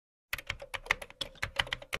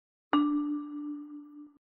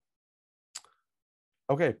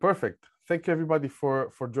Okay, perfect. Thank you everybody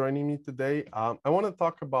for joining me today. I want to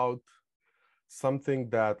talk about something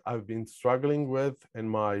that I've been struggling with in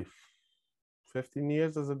my 15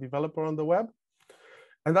 years as a developer on the web,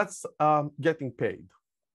 and that's getting paid.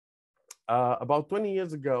 About 20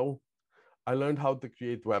 years ago, I learned how to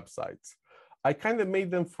create websites. I kind of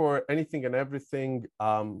made them for anything and everything.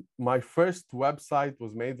 My first website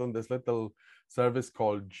was made on this little service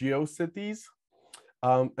called GeoCities.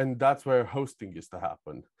 And that's where hosting used to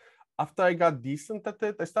happen. After I got decent at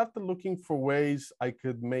it, I started looking for ways I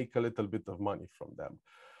could make a little bit of money from them.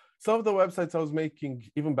 Some of the websites I was making,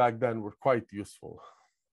 even back then, were quite useful.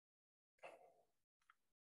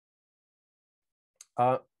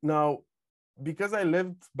 Now, because I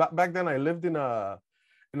lived, back then I lived in a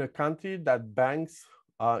country that banks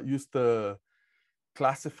used to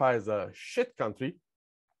classify as a shit country,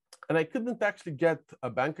 and I couldn't actually get a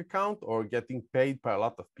bank account or getting paid by a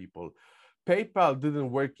lot of people. PayPal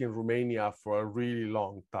didn't work in Romania for a really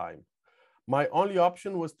long time. My only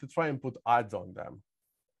option was to try and put ads on them.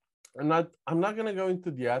 And I'm not going to go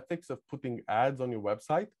into the ethics of putting ads on your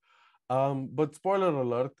website, but spoiler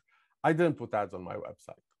alert, I didn't put ads on my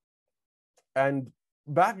website. And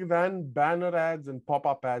back then, banner ads and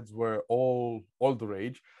pop-up ads were all the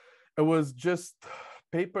rage. It was just,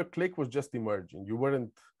 pay-per-click was just emerging.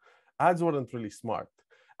 Ads weren't really smart.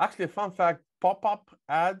 Actually, a fun fact, pop-up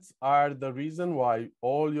ads are the reason why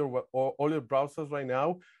all your browsers right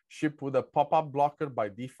now ship with a pop-up blocker by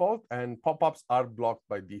default, and pop-ups are blocked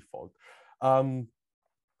by default.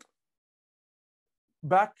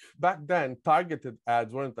 Back then, targeted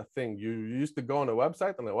ads weren't a thing. You used to go on a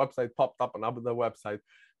website and the website popped up another website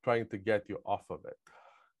trying to get you off of it.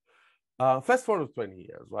 Fast forward 20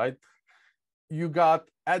 years, right? You got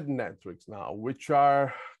ad networks now, which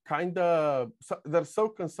are they're so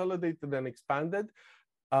consolidated and expanded.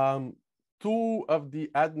 Two of the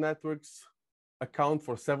ad networks account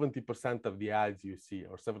for 70% of the ads you see,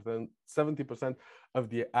 or 70% of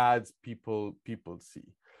the ads people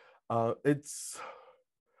see.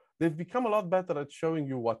 They've become a lot better at showing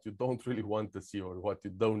you what you don't really want to see or what you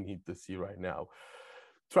don't need to see right now.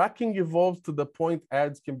 Tracking evolved to the point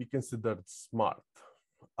ads can be considered smart.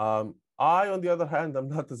 I, on the other hand, I'm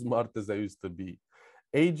not as smart as I used to be.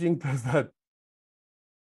 Aging does that.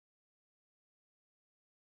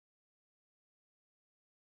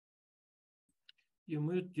 You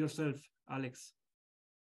mute yourself, Alex.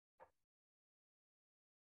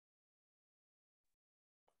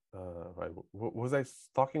 Right. Was I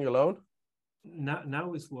talking alone?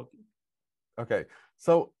 Now it's working. Okay.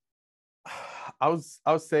 So I was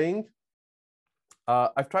saying,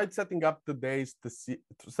 I've tried setting up ads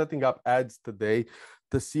today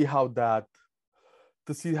to see how that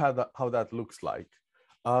looks like.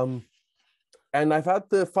 And I've had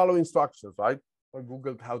to follow instructions, right? I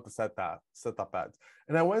Googled how to set up ads.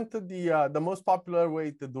 And I went to the most popular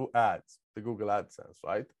way to do ads, the Google AdSense,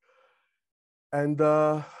 right? And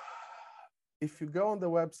if you go on the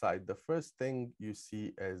website, the first thing you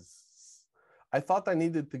see is, I thought I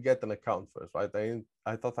needed to get an account first, right?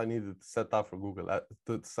 I thought I needed to sign up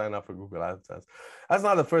for Google AdSense. That's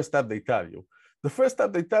not the first step they tell you. The first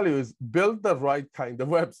step they tell you is build the right kind of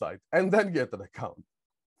website and then get an account.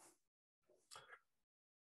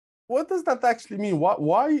 What does that actually mean?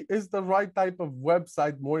 Why is the right type of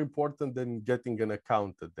website more important than getting an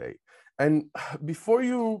account today? And before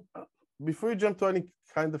you jump to any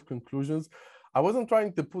kind of conclusions, I wasn't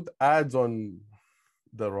trying to put ads on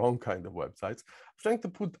the wrong kind of websites. I was trying to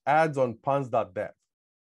put ads on puns.dev,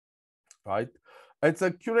 right? It's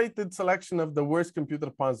a curated selection of the worst computer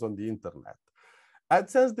puns on the internet.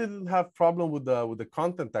 AdSense didn't have problem with the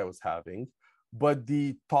content I was having, but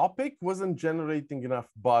the topic wasn't generating enough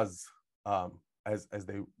buzz as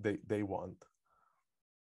they want.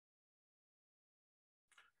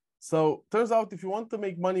 So turns out if you want to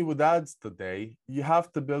make money with ads today, you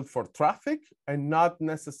have to build for traffic and not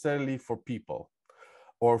necessarily for people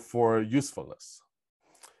or for usefulness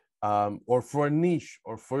or for a niche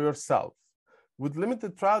or for yourself. With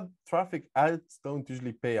limited traffic, ads don't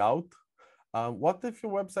usually pay out. What if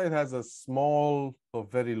your website has a small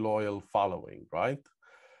but very loyal following, right?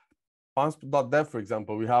 Pons.dev, for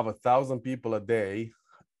example, we have 1,000 people a day,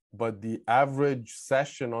 but the average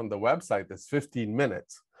session on the website is 15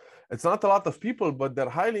 minutes. It's not a lot of people, but they're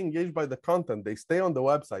highly engaged by the content. They stay on the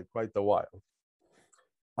website quite a while.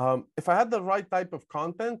 If I had the right type of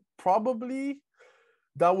content, probably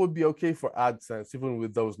that would be okay for AdSense, even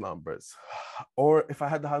with those numbers. Or if I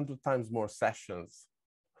had 100 times more sessions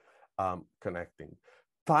connecting.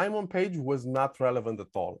 time on page was not relevant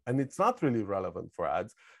at all. And it's not really relevant for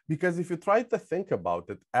ads, because if you try to think about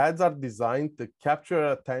it, ads are designed to capture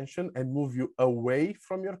your attention and move you away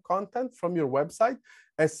from your content, from your website,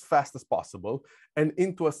 as fast as possible and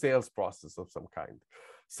into a sales process of some kind.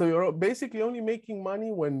 So you're basically only making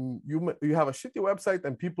money when you have a shitty website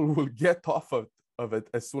and people will get off of it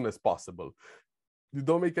as soon as possible. You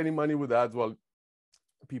don't make any money with ads while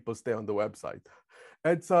people stay on the website.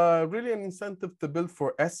 It's really an incentive to build for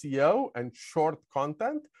SEO and short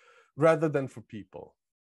content rather than for people.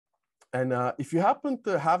 And if you happen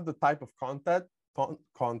to have the type of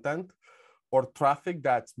content or traffic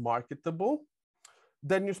that's marketable,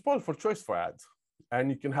 then you're spoiled for choice for ads. And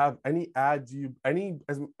you can have any ads,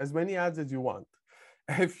 as many ads as you want.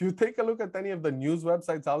 If you take a look at any of the news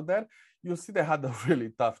websites out there, you'll see they had a really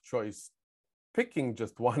tough choice picking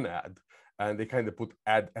just one ad, and they kind of put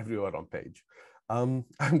ad everywhere on page. I'm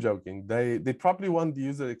joking. They probably want the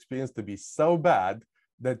user experience to be so bad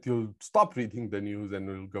that you'll stop reading the news and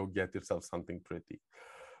you'll go get yourself something pretty.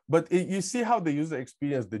 But you see how the user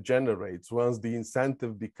experience degenerates once the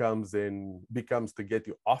incentive becomes to get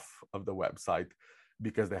you off of the website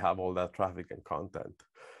because they have all that traffic and content.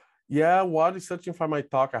 Yeah, while researching for my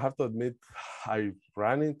talk, I have to admit, I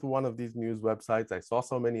ran into one of these news websites. I saw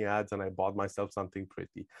so many ads and I bought myself something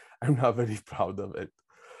pretty. I'm not very proud of it.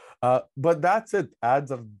 But that's it.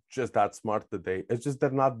 Ads are just that smart today. It's just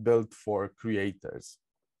they're not built for creators.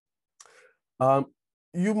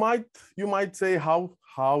 You might say,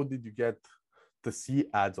 how did you get to see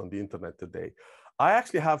ads on the internet today? I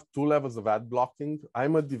actually have 2 levels of ad blocking.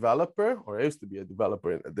 I'm a developer, or I used to be a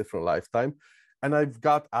developer in a different lifetime, and I've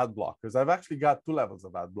got ad blockers. I've actually got 2 levels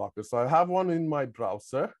of ad blockers. So I have one in my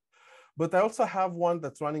browser, but I also have one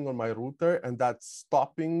that's running on my router, and that's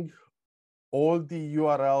stopping all the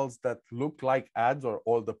URLs that look like ads or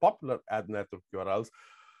all the popular ad network URLs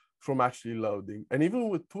from actually loading. And even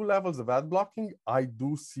with 2 levels of ad blocking, I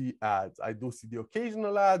do see ads. I do see the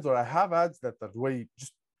occasional ads, or I have ads that are way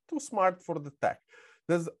just too smart for the tech.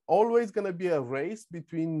 There's always going to be a race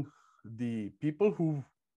between the people who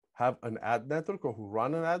have an ad network or who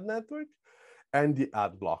run an ad network and the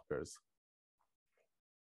ad blockers.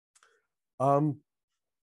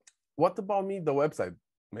 What about me, the website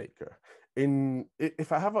maker?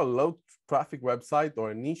 If I have a low traffic website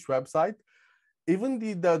or a niche website, even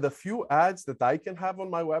the few ads that I can have on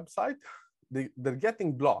my website, they're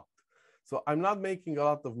getting blocked. So I'm not making a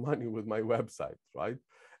lot of money with my website, right?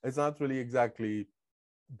 It's not really exactly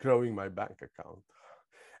growing my bank account.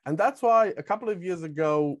 And that's why a couple of years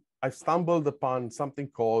ago, I stumbled upon something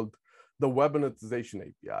called the Web Monetization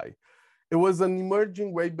API. It was an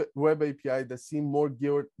emerging web API that seemed more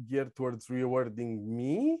geared towards rewarding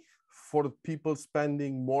me for people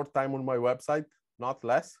spending more time on my website, not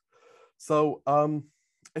less. So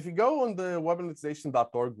if you go on the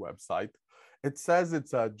webmonetization.org website, it says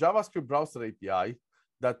it's a JavaScript browser API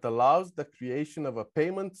that allows the creation of a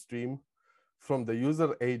payment stream from the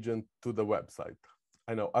user agent to the website.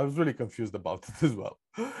 I know, I was really confused about it as well.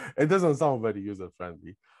 It doesn't sound very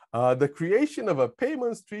user-friendly. The creation of a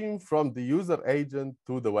payment stream from the user agent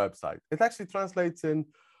to the website. It actually translates in,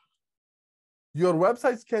 your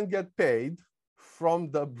websites can get paid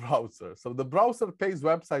from the browser. So the browser pays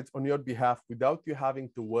websites on your behalf without you having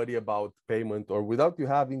to worry about payment or without you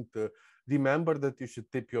having to remember that you should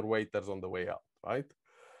tip your waiters on the way out, right?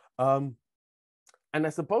 And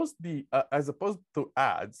as opposed to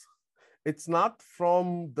ads, it's not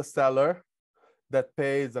from the seller that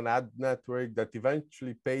pays an ad network that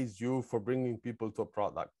eventually pays you for bringing people to a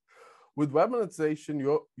product. With web monetization,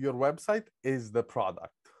 your website is the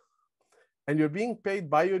product. And you're being paid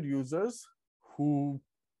by your users who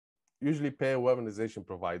usually pay a web monetization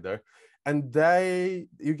provider, and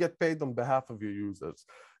you get paid on behalf of your users.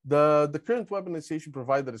 The current web monetization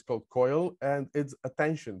provider is called Coil, and it's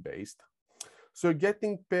attention-based. So you're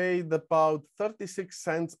getting paid about 36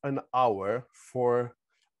 cents an hour for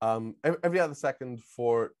every other second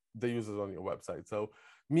for the users on your website. So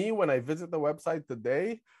me, when I visit the website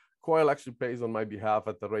today, Coil actually pays on my behalf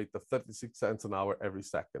at the rate of 36 cents an hour every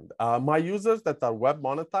second. My users that are web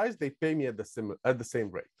monetized, they pay me at the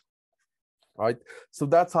same rate, right? So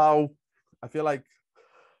that's how I feel like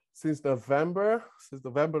since November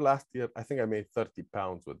last year, I think I made 30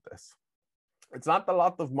 pounds with this. It's not a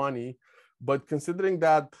lot of money, but considering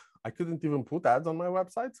that I couldn't even put ads on my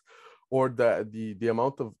websites, or the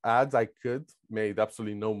amount of ads I could made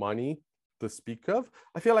absolutely no money to speak of,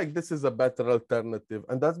 I feel like this is a better alternative.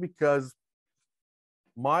 And that's because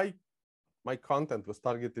my content was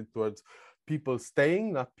targeted towards people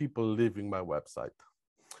staying, not people leaving my website.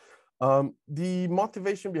 The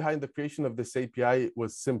motivation behind the creation of this API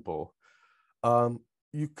was simple.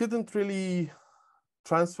 You couldn't really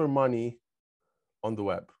transfer money on the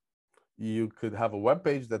web. You could have a web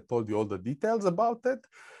page that told you all the details about it.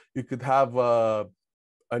 You could have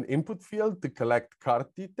an input field to collect card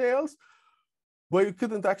details, but you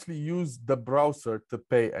couldn't actually use the browser to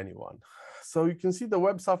pay anyone. So you can see the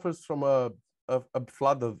web suffers from a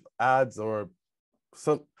flood of ads or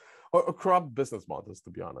corrupt business models, to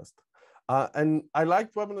be honest. And I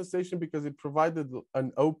liked Web Monetization because it provided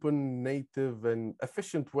an open, native, and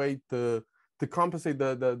efficient way to compensate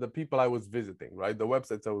the people I was visiting, right? The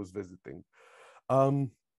websites I was visiting.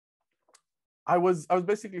 I was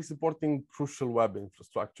basically supporting crucial web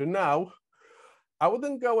infrastructure. Now, I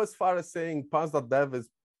wouldn't go as far as saying Pans.dev is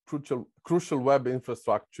crucial web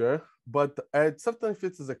infrastructure, but it certainly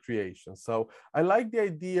fits as a creation. So I like the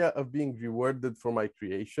idea of being rewarded for my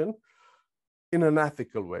creation in an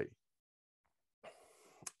ethical way.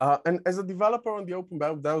 And as a developer on the open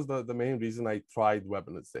web, that was the main reason I tried Web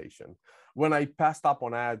Monetization when I passed up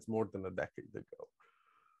on ads more than a decade ago.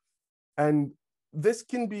 And this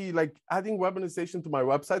can be like adding Web Monetization to my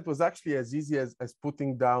website was actually as easy as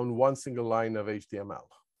putting down one single line of HTML.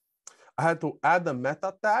 I had to add a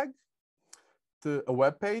meta tag to a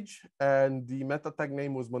web page, and the meta tag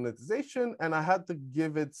name was monetization, and I had to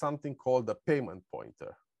give it something called a payment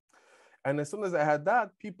pointer. And as soon as I had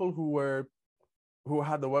that, people who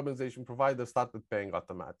had the Web Monetization provider started paying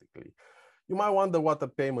automatically. You might wonder what a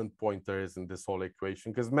payment pointer is in this whole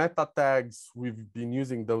equation, because meta tags, we've been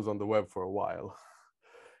using those on the web for a while.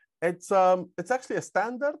 It's actually a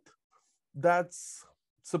standard that's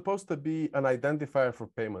supposed to be an identifier for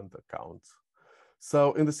payment accounts.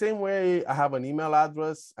 So in the same way, I have an email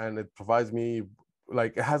address and it provides me,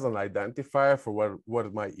 like it has an identifier for where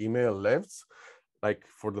my email lives, like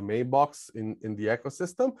for the mailbox in the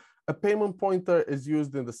ecosystem. A payment pointer is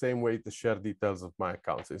used in the same way to share details of my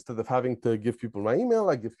accounts. Instead of having to give people my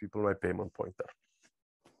email, I give people my payment pointer.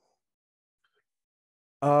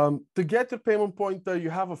 To get your payment pointer,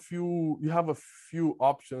 you have a few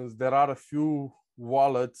options. There are a few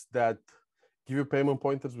wallets that give you payment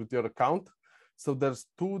pointers with your account. So there's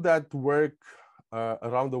two that work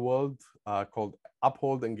around the world called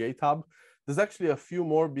Uphold and GateHub. There's actually a few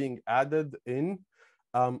more being added in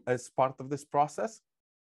as part of this process.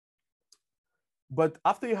 But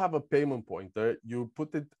after you have a payment pointer, you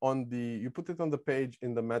put it on the page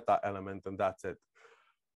in the meta element, and that's it.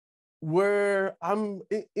 Where I'm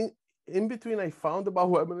in between, I found about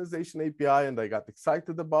Web Monetization API and I got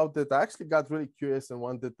excited about it. I actually got really curious and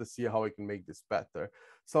wanted to see how I can make this better.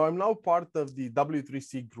 So I'm now part of the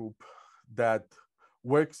W3C group that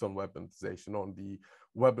works on Web Monetization on the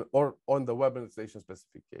Web Monetization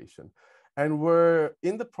specification. And we're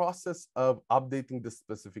in the process of updating the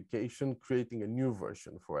specification, creating a new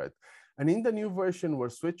version for it. And in the new version, we're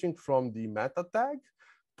switching from the meta tag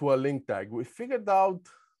to a link tag. We figured out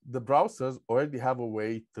the browsers already have a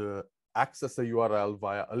way to access a URL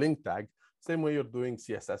via a link tag, same way you're doing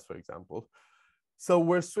CSS, for example. So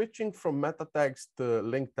we're switching from meta tags to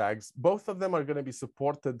link tags. Both of them are going to be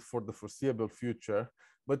supported for the foreseeable future.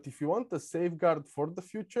 But if you want a safeguard for the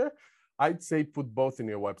future, I'd say put both in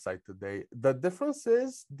your website today. The difference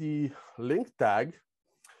is the link tag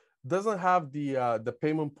doesn't have the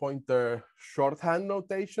payment pointer shorthand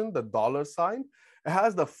notation, the $sign. It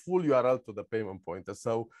has the full URL to the payment pointer.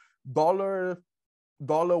 So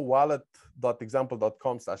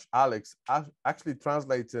 $wallet.example.com/Alex actually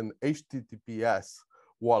translates in HTTPS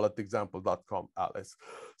walletexample.com Alice.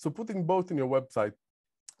 So putting both in your website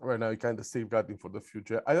right now, you're kind of safeguarding for the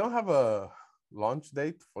future. I don't have a launch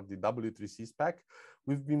date for the W3C spec.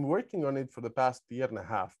 We've been working on it for the past year and a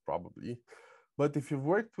half, probably. But if you've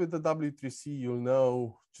worked with the W3C, you'll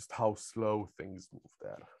know just how slow things move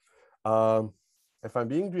there. If I'm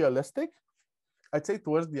being realistic, I'd say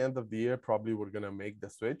towards the end of the year, probably we're going to make the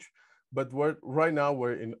switch. But right now,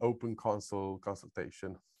 we're in open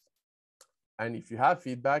consultation. And if you have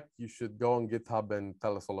feedback, you should go on GitHub and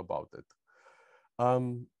tell us all about it.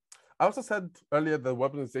 I also said earlier that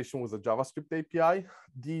Web Monetization was a JavaScript API.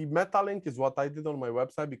 The meta link is what I did on my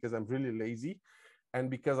website because I'm really lazy and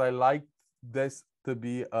because I like this to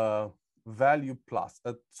be a value plus,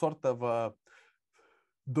 a sort of a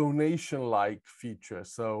donation-like feature.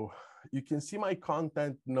 So you can see my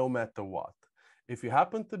content no matter what. If you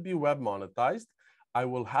happen to be web monetized, I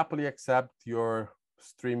will happily accept your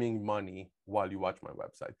streaming money while you watch my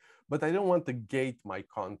website. But I don't want to gate my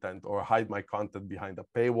content or hide my content behind a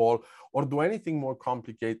paywall or do anything more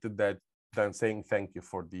complicated than saying thank you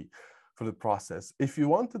for the process. If you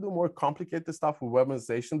want to do more complicated stuff with web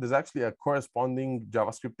monetization, there's actually a corresponding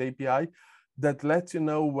JavaScript API that lets you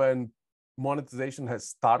know when monetization has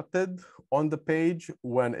started on the page,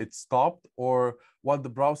 when it stopped, or what the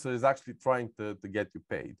browser is actually trying to get you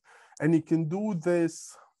paid. And you can do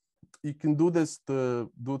this. You can do this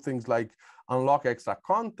to do things like unlock extra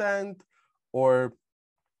content, or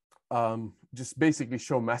just basically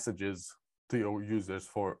show messages to your users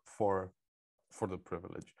for the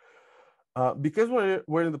privilege. Because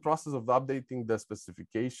we're in the process of updating the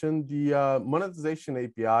specification, the monetization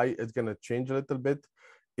API is going to change a little bit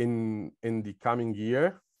in the coming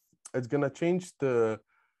year. It's going to change to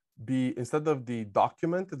be, instead of the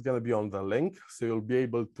document, it's going to be on the link. So you'll be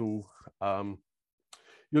able to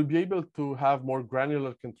have more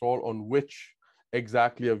granular control on which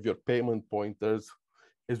exactly of your payment pointers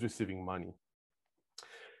is receiving money.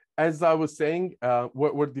 As I was saying,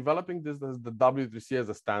 we're developing this as the W3C as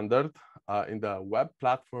a standard in the Web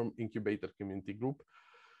Platform Incubator Community Group.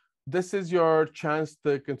 This is your chance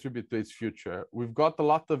to contribute to its future. We've got a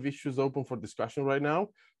lot of issues open for discussion right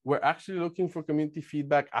now. We're actually looking for community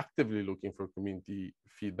feedback, actively looking for community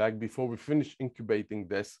feedback before we finish incubating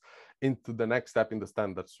this into the next step in the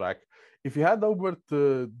standards track. If you head over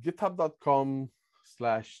to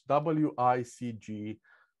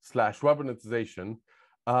github.com/WICG/web monetization,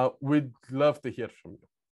 we'd love to hear from you.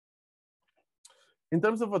 In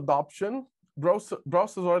terms of adoption,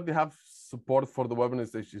 browsers already have support for the Web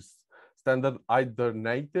Monetization Standard either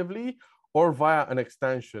natively or via an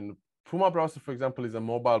extension. Puma browser, for example, is a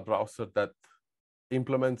mobile browser that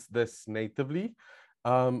implements this natively,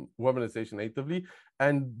 Web Monetization natively,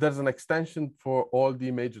 and there's an extension for all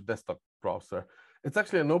the major desktop browser. It's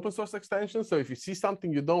actually an open source extension, so if you see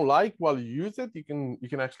something you don't like while you use it, you can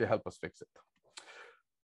actually help us fix it.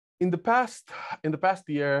 In the past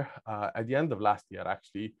year, at the end of last year,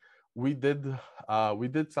 actually, we did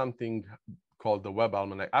something called the Web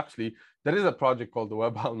Almanac. Actually, there is a project called the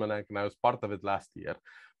Web Almanac, and I was part of it last year.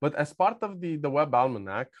 But as part of the Web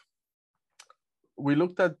Almanac, we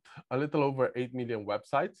looked at a little over 8 million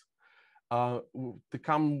websites to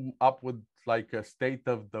come up with like a state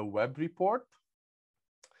of the web report.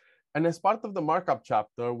 And as part of the markup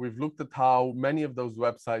chapter, we've looked at how many of those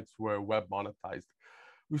websites were web monetized.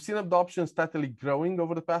 We've seen adoption steadily growing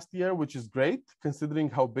over the past year, which is great, considering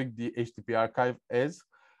how big the HTTP archive is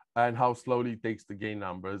and how slowly it takes to gain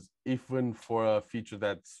numbers, even for a feature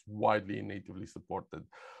that's widely and natively supported.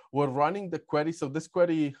 We're running the query. So this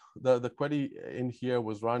query, the query in here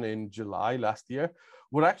was run in July last year.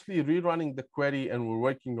 We're actually rerunning the query, and we're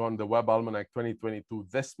working on the Web Almanac 2022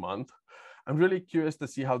 this month. I'm really curious to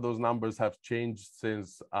see how those numbers have changed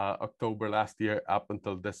since October last year up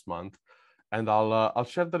until this month. And I'll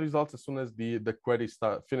share the results as soon as the query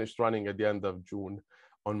finished running at the end of June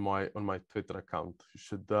on my Twitter account. You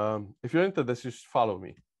should, if you're into this, you should follow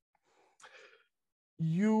me.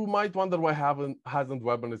 You might wonder why hasn't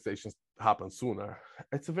web monetization happened sooner?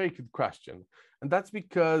 It's a very good question, and that's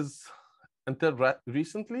because until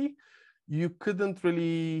recently, you couldn't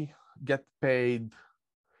really get paid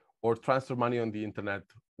or transfer money on the internet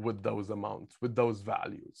with those amounts, with those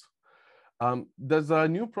values. There's a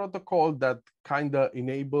new protocol that kind of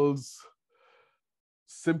enables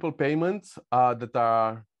simple payments that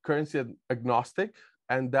are currency agnostic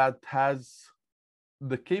and that has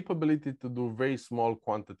the capability to do very small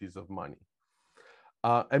quantities of money.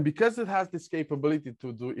 And because it has this capability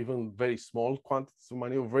to do even very small quantities of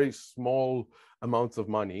money or very small amounts of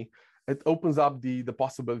money, it opens up the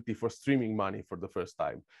possibility for streaming money for the first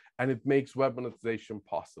time. And it makes web monetization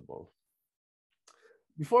possible.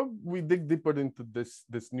 Before we dig deeper into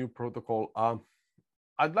this new protocol,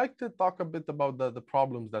 I'd like to talk a bit about the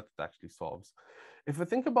problems that it actually solves. If we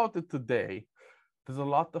think about it today, there's a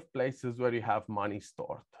lot of places where you have money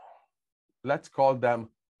stored. Let's call them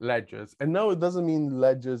ledgers. And no, it doesn't mean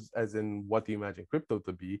ledgers as in what you imagine crypto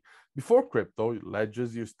to be. Before crypto,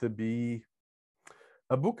 ledgers used to be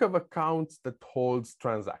a book of accounts that holds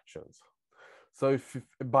transactions. So if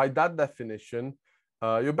by that definition,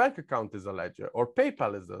 your bank account is a ledger, or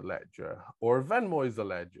PayPal is a ledger, or Venmo is a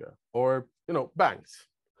ledger, or banks,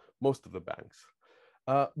 most of the banks.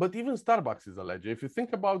 But even Starbucks is a ledger. If you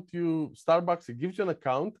think about Starbucks, it gives you an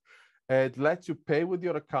account, it lets you pay with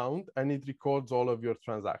your account, and it records all of your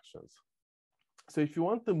transactions. So if you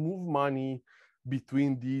want to move money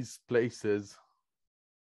between these places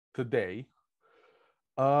today,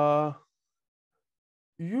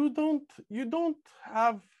 you don't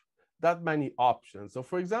have that many options. So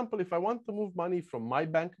for example, if I want to move money from my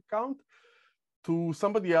bank account to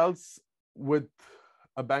somebody else with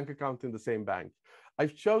a bank account in the same bank,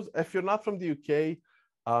 if you're not from the UK,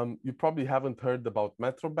 You probably haven't heard about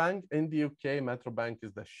Metrobank. In the UK, Metrobank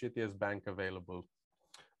is the shittiest bank available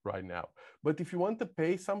right now. But if you want to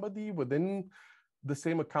pay somebody within the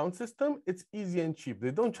same account system, it's easy and cheap.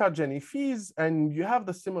 They don't charge any fees, and you have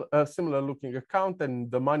the similar looking account,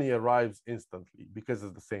 and the money arrives instantly because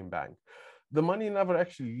it's the same bank. The money never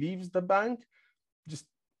actually leaves the bank, just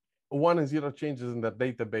 1 and 0 changes in the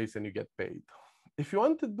database and you get paid. If you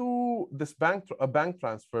want to do this a bank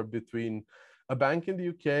transfer between a bank in the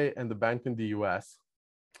UK and the bank in the US,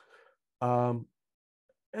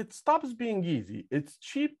 it stops being easy. It's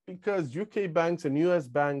cheap because UK banks and US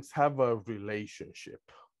banks have a relationship.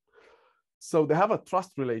 So they have a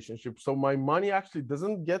trust relationship. So my money actually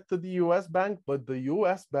doesn't get to the US bank, but the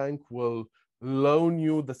US bank will loan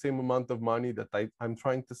you the same amount of money that I'm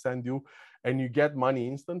trying to send you, and you get money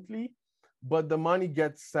instantly, but the money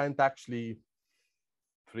gets sent actually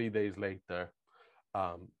 3 days later.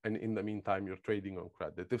 And in the meantime, you're trading on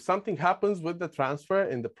credit. If something happens with the transfer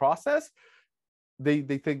in the process, they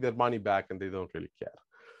take their money back and they don't really care.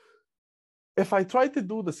 If I try to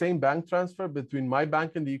do the same bank transfer between my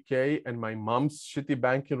bank in the UK and my mom's shitty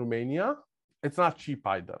bank in Romania, it's not cheap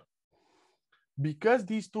either. Because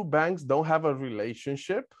these two banks don't have a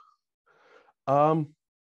relationship,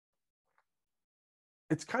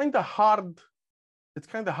 it's kind of hard. It's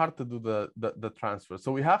kind of hard to do the transfer.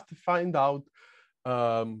 So we have to find out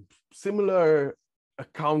similar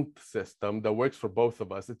account system that works for both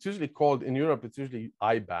of us. It's usually called, in Europe, it's usually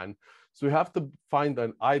IBAN. So we have to find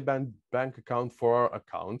an IBAN bank account for our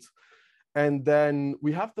accounts. And then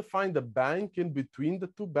we have to find a bank in between the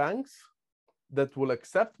two banks that will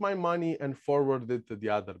accept my money and forward it to the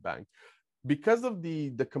other bank. Because of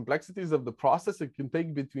the complexities of the process, it can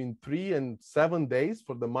take between 3 and 7 days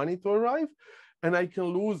for the money to arrive. And I can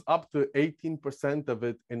lose up to 18% of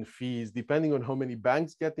it in fees, depending on how many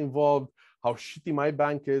banks get involved, how shitty my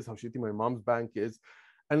bank is, how shitty my mom's bank is.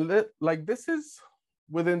 And like, this is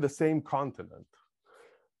within the same continent.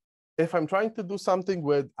 If I'm trying to do something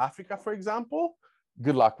with Africa, for example,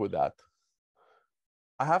 good luck with that.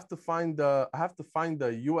 I have to find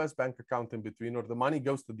the US bank account in between, or the money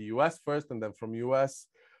goes to the US first and then from US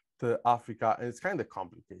to Africa, and it's kind of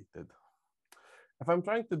complicated. If I'm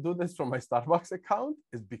trying to do this from my Starbucks account,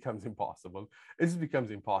 it becomes impossible. It just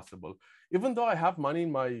becomes impossible. Even though I have money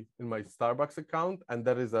in my Starbucks account and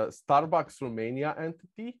there is a Starbucks Romania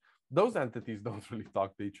entity, those entities don't really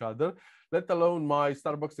talk to each other, let alone my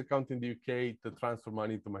Starbucks account in the UK to transfer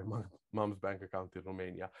money to my mom's bank account in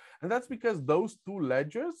Romania. And that's because those two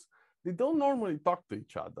ledgers, they don't normally talk to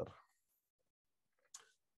each other.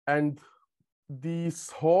 And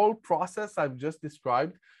this whole process I've just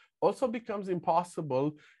described also becomes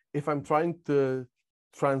impossible if I'm trying to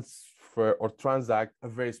transfer or transact a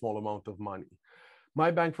very small amount of money.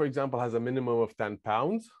 My bank, for example, has a minimum of 10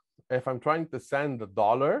 pounds. If I'm trying to send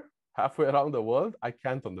 $1 halfway around the world, I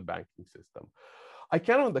can't on the banking system. I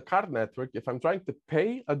can on the card network. If I'm trying to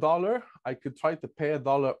pay $1, I could try to pay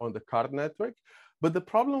 $1 on the card network. But the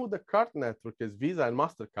problem with the card network is Visa and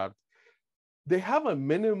MasterCard, they have a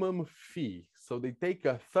minimum fee. So they take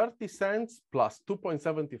a 30 cents plus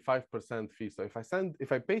 2.75% fee. So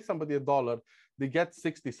if I pay somebody $1, they get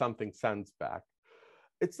 60 something cents back.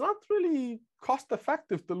 It's not really cost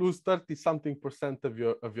effective to lose 30 something percent of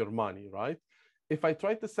your money, right? If I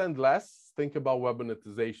try to send less, think about web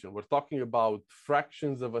monetization. We're talking about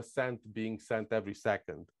fractions of a cent being sent every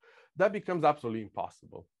second. That becomes absolutely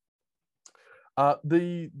impossible.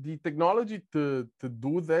 The technology to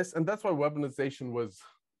do this, and that's why web monetization was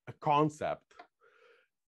a concept.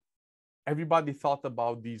 Everybody thought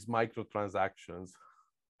about these microtransactions.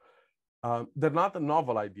 They're not a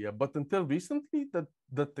novel idea, but until recently,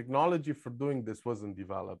 the technology for doing this wasn't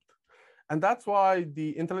developed. And that's why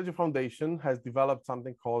the Interledger Foundation has developed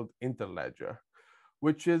something called Interledger,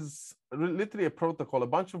 which is literally a protocol, a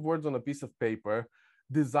bunch of words on a piece of paper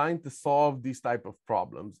designed to solve these type of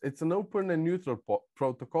problems. It's an open and neutral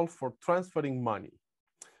protocol for transferring money,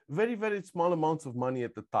 very, very small amounts of money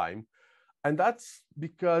at the time. And that's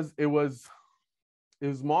because it was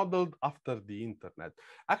modeled after the internet.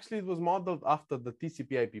 Actually, it was modeled after the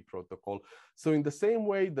TCP/IP protocol. So in the same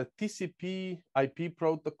way, the TCP/IP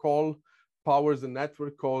protocol powers a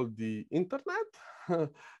network called the internet,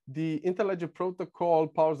 the Interledger Protocol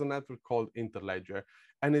powers a network called Interledger.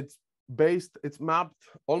 And it's mapped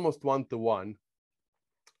almost one-to-one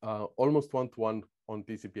on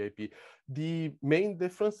TCP/IP. The main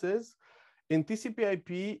difference is, in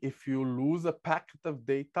TCP/IP, if you lose a packet of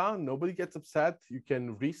data, nobody gets upset. You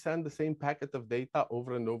can resend the same packet of data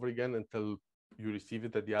over and over again until you receive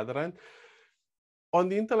it at the other end. on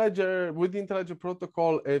the Interledger, with the Interledger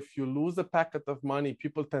protocol, if you lose a packet of money,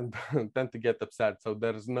 people tend to get upset. So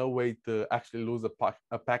there's no way to actually lose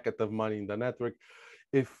a packet of money in the network.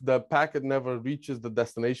 If the packet never reaches the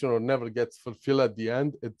destination or never gets fulfilled at the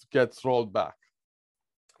end, it gets rolled back.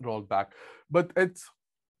 But it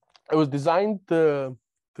was designed to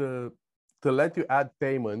let you add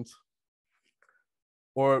payments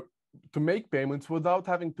or to make payments without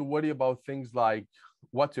having to worry about things like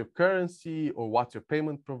what's your currency or what's your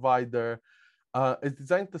payment provider. It's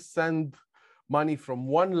designed to send money from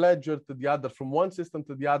one ledger to the other, from one system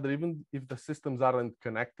to the other, even if the systems aren't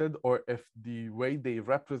connected or if the way they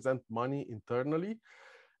represent money internally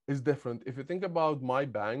is different. If you think about my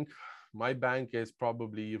bank is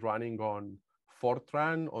probably running on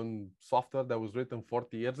Fortran, on software that was written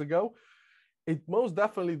 40 years ago. It most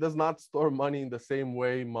definitely does not store money in the same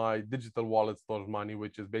way my digital wallet stores money,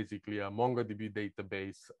 which is basically a MongoDB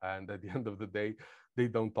database. And at the end of the day, they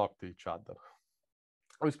don't talk to each other.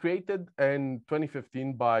 It was created in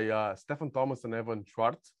 2015 by Stefan Thomas and Evan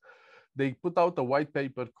Schwartz. They put out a white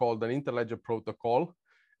paper called an Interledger Protocol,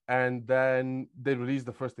 and then they released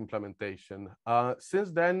the first implementation.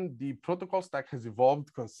 Since then, the protocol stack has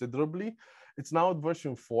evolved considerably. It's now at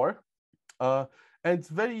version 4. And it's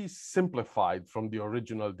very simplified from the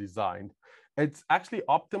original design. It's actually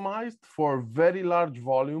optimized for very large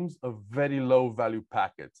volumes of very low value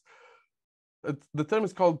packets. The term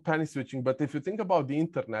is called penny switching, but if you think about the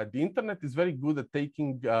internet is very good at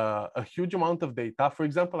taking a huge amount of data. For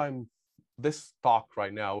example, this talk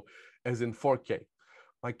right now is in 4K.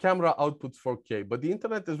 My camera outputs 4K, but the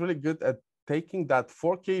internet is really good at taking that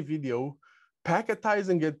 4K video,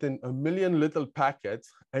 packetizing it in a million little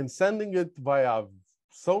packets and sending it via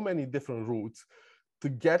so many different routes to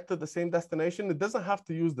get to the same destination. It doesn't have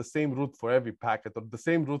to use the same route for every packet or the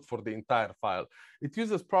same route for the entire file. It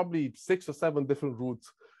uses probably 6 or 7 different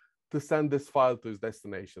routes to send this file to its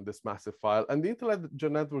destination, this massive file. And the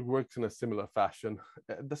Interledger network works in a similar fashion.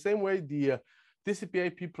 The same way the TCP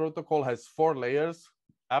IP protocol has 4 layers: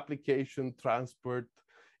 application, transport,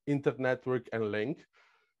 internetwork, and link.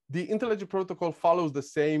 The Interledger protocol follows the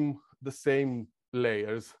same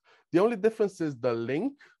layers. The only difference is the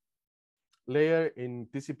link layer in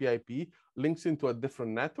TCP IP links into a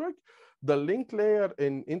different network. The link layer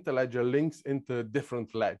in Interledger links into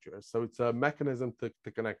different ledgers. So it's a mechanism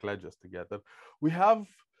to connect ledgers together. We have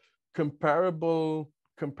comparable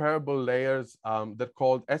layers. They're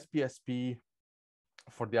called SPSP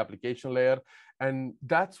for the application layer. And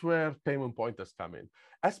that's where payment pointers come in.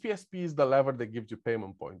 SPSP is the lever that gives you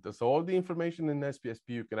payment pointers. So all the information in SPSP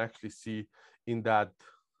you can actually see in that.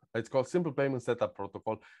 It's called Simple Payment Setup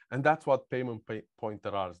Protocol. And that's what payment pointer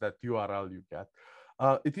are, that URL you get.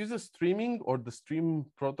 It uses streaming or the stream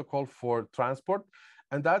protocol for transport.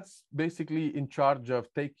 And that's basically in charge of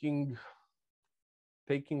taking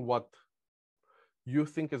what you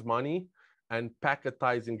think is money and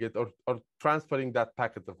packetizing it or transferring that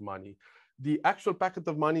packet of money. The actual packet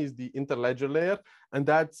of money is the Interledger layer, and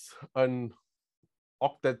that's an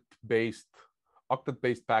octet-based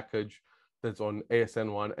package that's on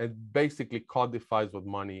ASN1. It basically codifies what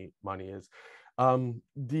money is.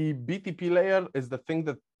 The BTP layer is the thing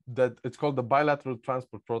that it's called the bilateral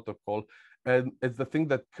transport protocol, and it's the thing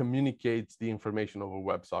that communicates the information over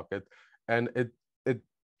WebSocket, and it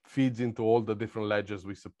feeds into all the different ledgers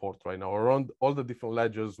we support right now, around all the different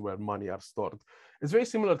ledgers where money are stored. It's very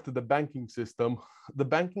similar to the banking system. The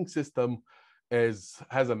banking system has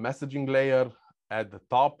a messaging layer at the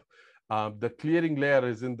top. The clearing layer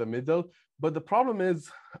is in the middle. But the problem is,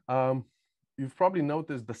 you've probably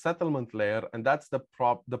noticed the settlement layer, and that's the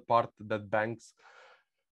part that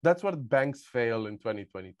that's where banks fail in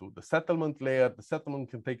 2022. The settlement layer, the settlement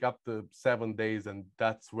can take up to 7 days, and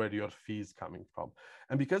that's where your fee is coming from.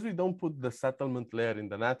 And because we don't put the settlement layer in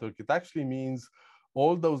the network, it actually means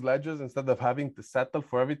all those ledgers, instead of having to settle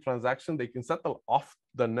for every transaction, they can settle off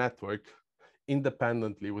the network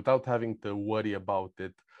independently without having to worry about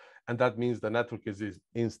it. And that means the network is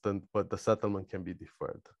instant, but the settlement can be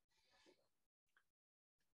deferred.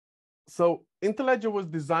 So Interledger was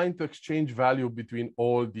designed to exchange value between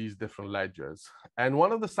all these different ledgers. And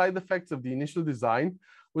one of the side effects of the initial design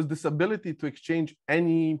was this ability to exchange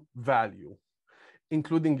any value,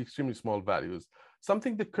 including extremely small values,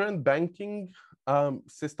 something the current banking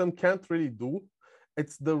system can't really do.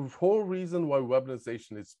 It's the whole reason why Web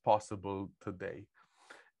Monetization is possible today.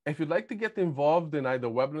 If you'd like to get involved in either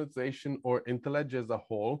Web Monetization or Interledger as a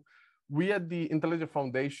whole, we at the Interledger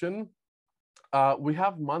Foundation, we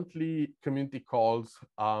have monthly community calls,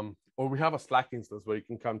 or we have a Slack instance where you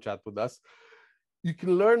can come chat with us. You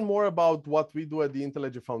can learn more about what we do at the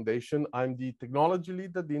Interledger Foundation. I'm the technology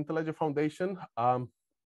lead at the Interledger Foundation. And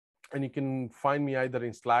you can find me either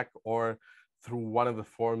in Slack or through one of the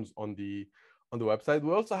forums on the website.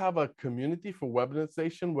 We also have a community for web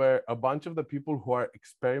monetization where a bunch of the people who are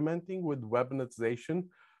experimenting with web monetization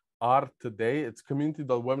are today. It's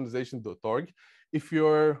community.webmonetization.org. If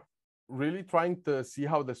you're really trying to see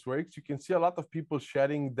how this works, you can see a lot of people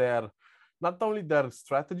sharing not only their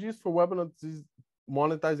strategies for web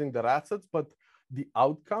monetizing their assets, but the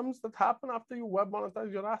outcomes that happen after you web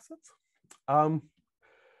monetize your assets.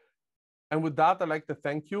 And with that, I'd like to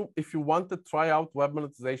thank you. If you want to try out web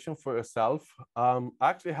monetization for yourself, I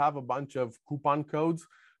actually have a bunch of coupon codes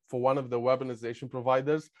for one of the web monetization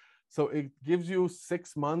providers. So it gives you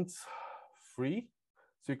 6 months free.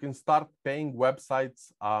 So you can start paying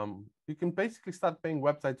websites. You can basically start paying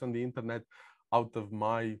websites on the internet out of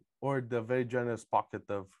my or the very generous pocket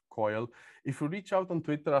of Coil. If you reach out on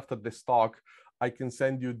Twitter after this talk, I can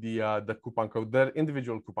send you the coupon code, their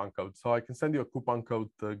individual coupon code. So I can send you a coupon code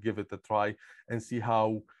to give it a try and see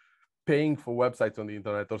how paying for websites on the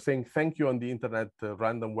internet or saying thank you on the internet to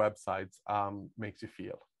random websites makes you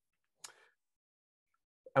feel.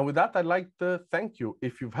 And with that, I'd like to thank you.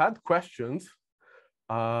 If you've had questions,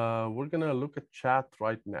 we're gonna look at chat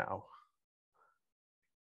right now.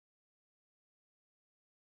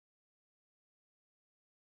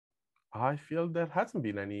 I feel there hasn't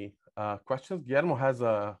been any questions. Guillermo has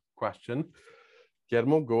a question.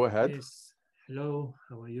 Guillermo, go ahead. Yes. Hello.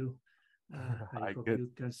 How are you? I hope good. you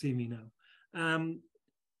can see me now.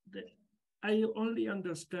 I only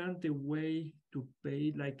understand the way to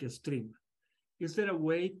pay like a stream. Is there a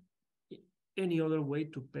way, any other way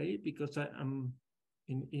to pay? Because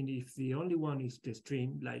if the only one is the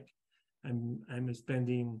stream, like I'm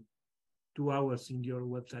spending 2 hours in your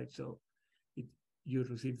website, so you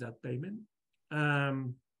receive that payment.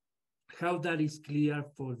 How that is clear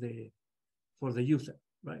for the user,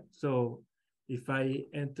 right? So if I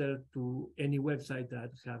enter to any website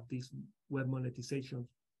that have this web monetization,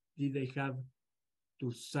 did they have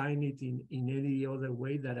to sign it in any other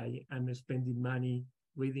way that I'm spending money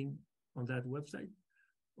reading on that website?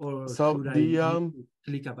 Or so should I need to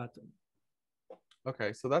click a button?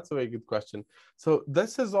 Okay, so that's a very good question. So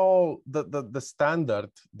this is all the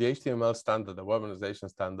standard, the HTML standard, the Web Monetization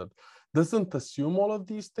Standard, doesn't assume all of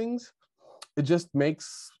these things. It just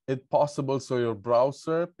makes it possible so your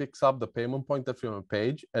browser picks up the payment pointer from a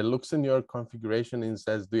page and looks in your configuration and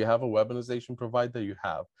says, do you have a web monetization provider? You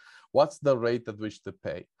have. What's the rate at which to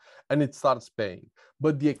pay? And it starts paying.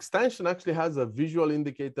 But the extension actually has a visual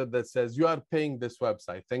indicator that says you are paying this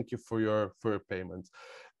website. Thank you for your payments.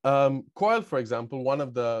 Coil, for example, one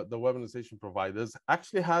of the web monetization providers,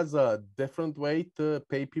 actually has a different way to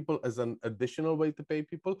pay people as an additional way to pay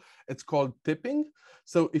people. It's called tipping.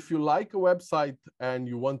 So if you like a website and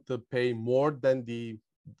you want to pay more than the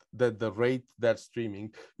rate they're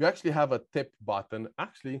streaming, you actually have a tip button.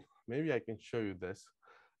 Actually, maybe I can show you this.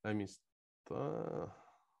 Let me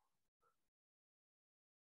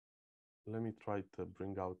try to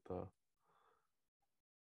bring out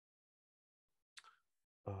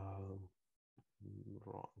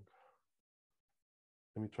wrong.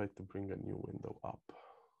 Let me try to bring a new window up.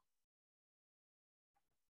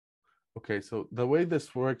 Okay, so the way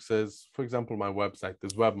this works is, for example, my website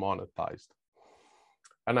is web monetized.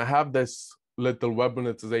 And I have this little web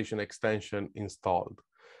monetization extension installed.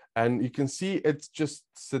 And you can see it's just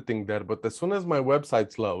sitting there. But as soon as my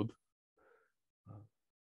websites load,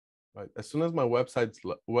 right, as soon as my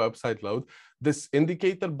website load, this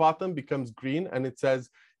indicator button becomes green and it says,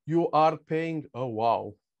 you are paying. Oh,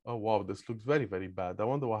 wow, this looks very, very bad. I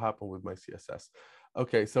wonder what happened with my CSS.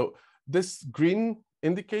 Okay, so this green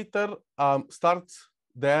indicator starts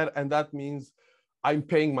there, and that means I'm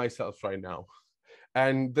paying myself right now.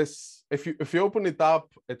 And this, if you open it up,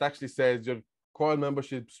 it actually says your Coil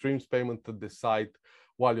membership streams payment to this site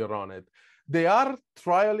while you're on it. They are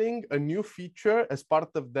trialing a new feature as part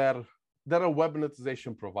of they're a web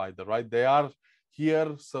monetization provider, right? They are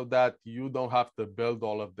here so that you don't have to build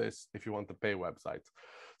all of this if you want to pay websites.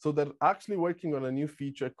 So they're actually working on a new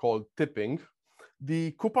feature called tipping.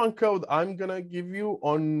 The coupon code I'm gonna give you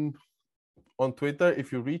on Twitter,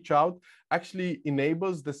 if you reach out, actually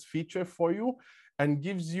enables this feature for you and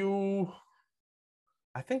gives you,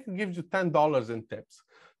 I think it gives you $10 in tips.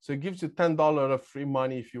 So it gives you $10 of free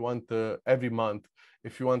money if you want to, every month,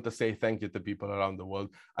 if you want to say thank you to people around the world.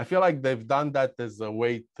 I feel like they've done that as a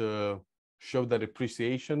way to show their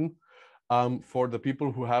appreciation for the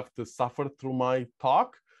people who have to suffer through my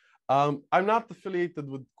talk. I'm not affiliated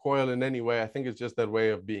with Coil in any way. I think it's just their way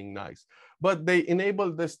of being nice. But they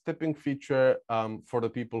enable this tipping feature for the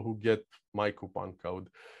people who get my coupon code.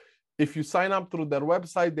 If you sign up through their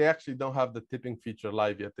website, they actually don't have the tipping feature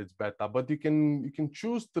live yet. It's beta, but you can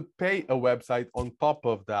choose to pay a website on top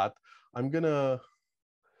of that.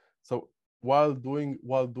 So while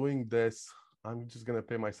doing this, I'm just gonna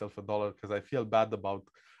pay myself $1 because I feel bad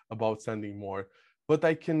about sending more. But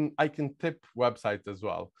I can tip websites as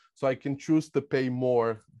well. So I can choose to pay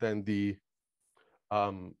more than the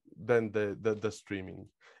streaming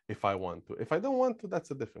if I want to. If I don't want to,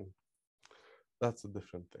 that's a different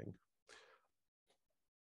thing.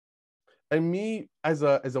 And me as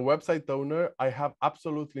a website owner, I have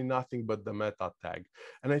absolutely nothing but the meta tag.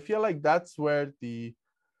 And I feel like that's where the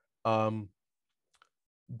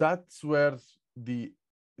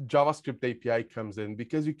JavaScript API comes in,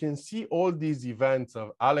 because you can see all these events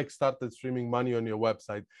of Alex started streaming money on your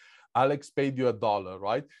website. Alex paid you $1,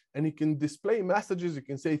 right? And you can display messages. You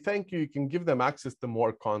can say thank you. You can give them access to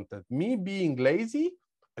more content. Me being lazy,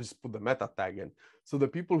 I just put the meta tag in. So the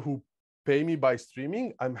people who pay me by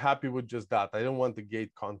streaming, I'm happy with just that. I don't want to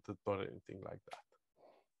gate content or anything like that.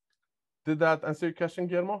 Did that answer your question,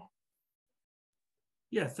 Guillermo?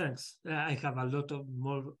 Yeah, thanks. I have a lot of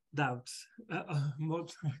more doubts, more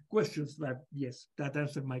questions, but yes, that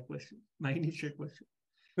answered my question, my initial question.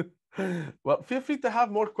 Well, feel free to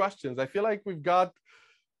have more questions. I feel like we've got,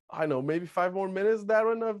 I don't know, maybe 5 more minutes,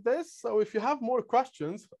 Darren, of this. So if you have more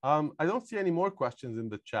questions, I don't see any more questions in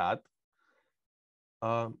the chat.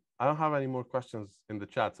 I don't have any more questions in the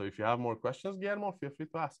chat. So if you have more questions, Guillermo, feel free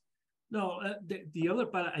to ask. No, the other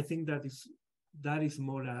part, I think that is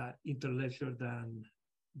more Interledger than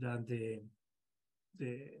the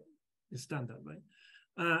standard,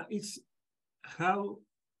 right? It's how,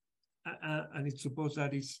 and it's supposed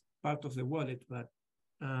that it's part of the wallet, but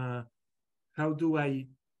how do I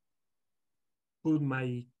put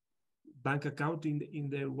my bank account in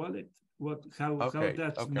the wallet? How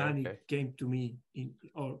that money came to me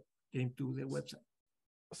or came to the website?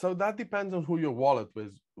 So that depends on who your wallet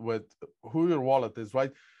who your wallet is,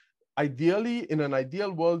 right? Ideally, in an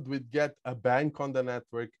ideal world, we'd get a bank on the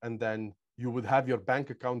network, and then you would have your bank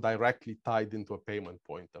account directly tied into a payment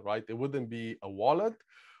pointer, right? It wouldn't be a wallet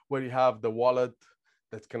where you have the wallet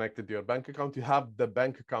that's connected to your bank account. You have the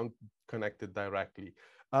bank account connected directly.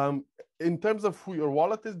 In terms of who your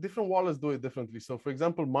wallet is, different wallets do it differently. So for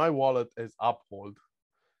example, my wallet is Uphold.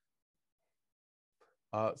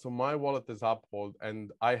 So my wallet is Uphold,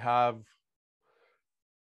 and I have,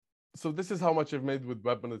 so this is how much I've made with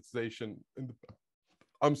Web Monetization in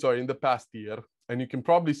the past year. And you can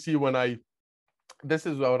probably see this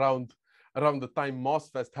is around the time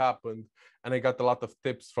MozFest happened, and I got a lot of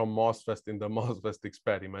tips from MozFest in the MozFest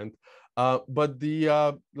experiment. But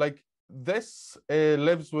this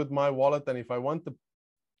lives with my wallet, and if I want to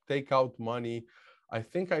take out money, I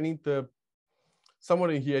think I need to,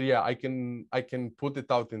 somewhere in here, yeah, I can put it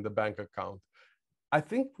out in the bank account. I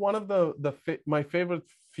think one of my favorite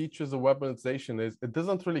features of Web Monetization is it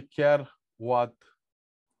doesn't really care what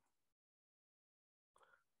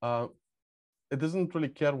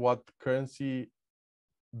currency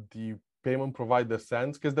the payment provider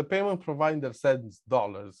sends, because the payment provider sends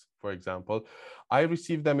dollars, for example. I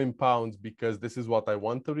receive them in pounds because this is what I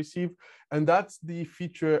want to receive, and that's the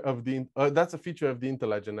feature of the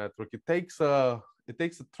Interledger network. It takes a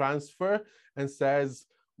transfer and says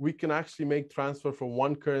we can actually make transfer from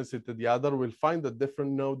one currency to the other. We'll find a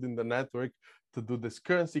different node in the network to do this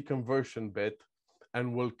currency conversion bit,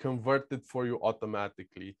 and we'll convert it for you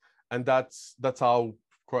automatically. And that's how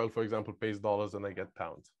Coil, for example, pays dollars and I get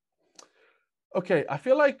pounds. Okay, I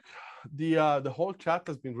feel like the whole chat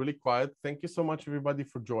has been really quiet. Thank you so much, everybody,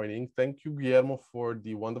 for joining. Thank you, Guillermo, for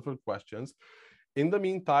the wonderful questions. In the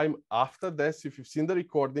meantime, after this, if you've seen the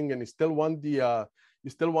recording and you still want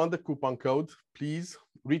the coupon code, please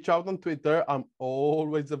reach out on Twitter. I'm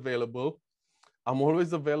always available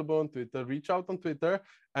on Twitter. Reach out on Twitter,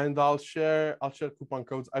 and I'll share coupon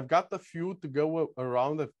codes. I've got a few to go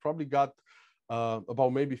around. I've probably got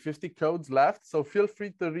about maybe 50 codes left. So feel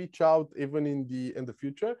free to reach out even in the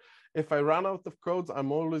future. If I run out of codes,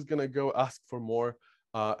 I'm always gonna go ask for more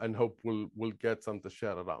and hope we'll get some to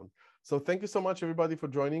share around. So thank you so much, everybody, for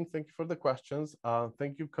joining. Thank you for the questions.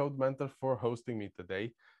 Thank you, Codementor, for hosting me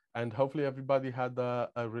today. And hopefully everybody had a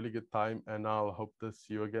really good time, and I'll hope to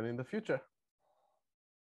see you again in the future.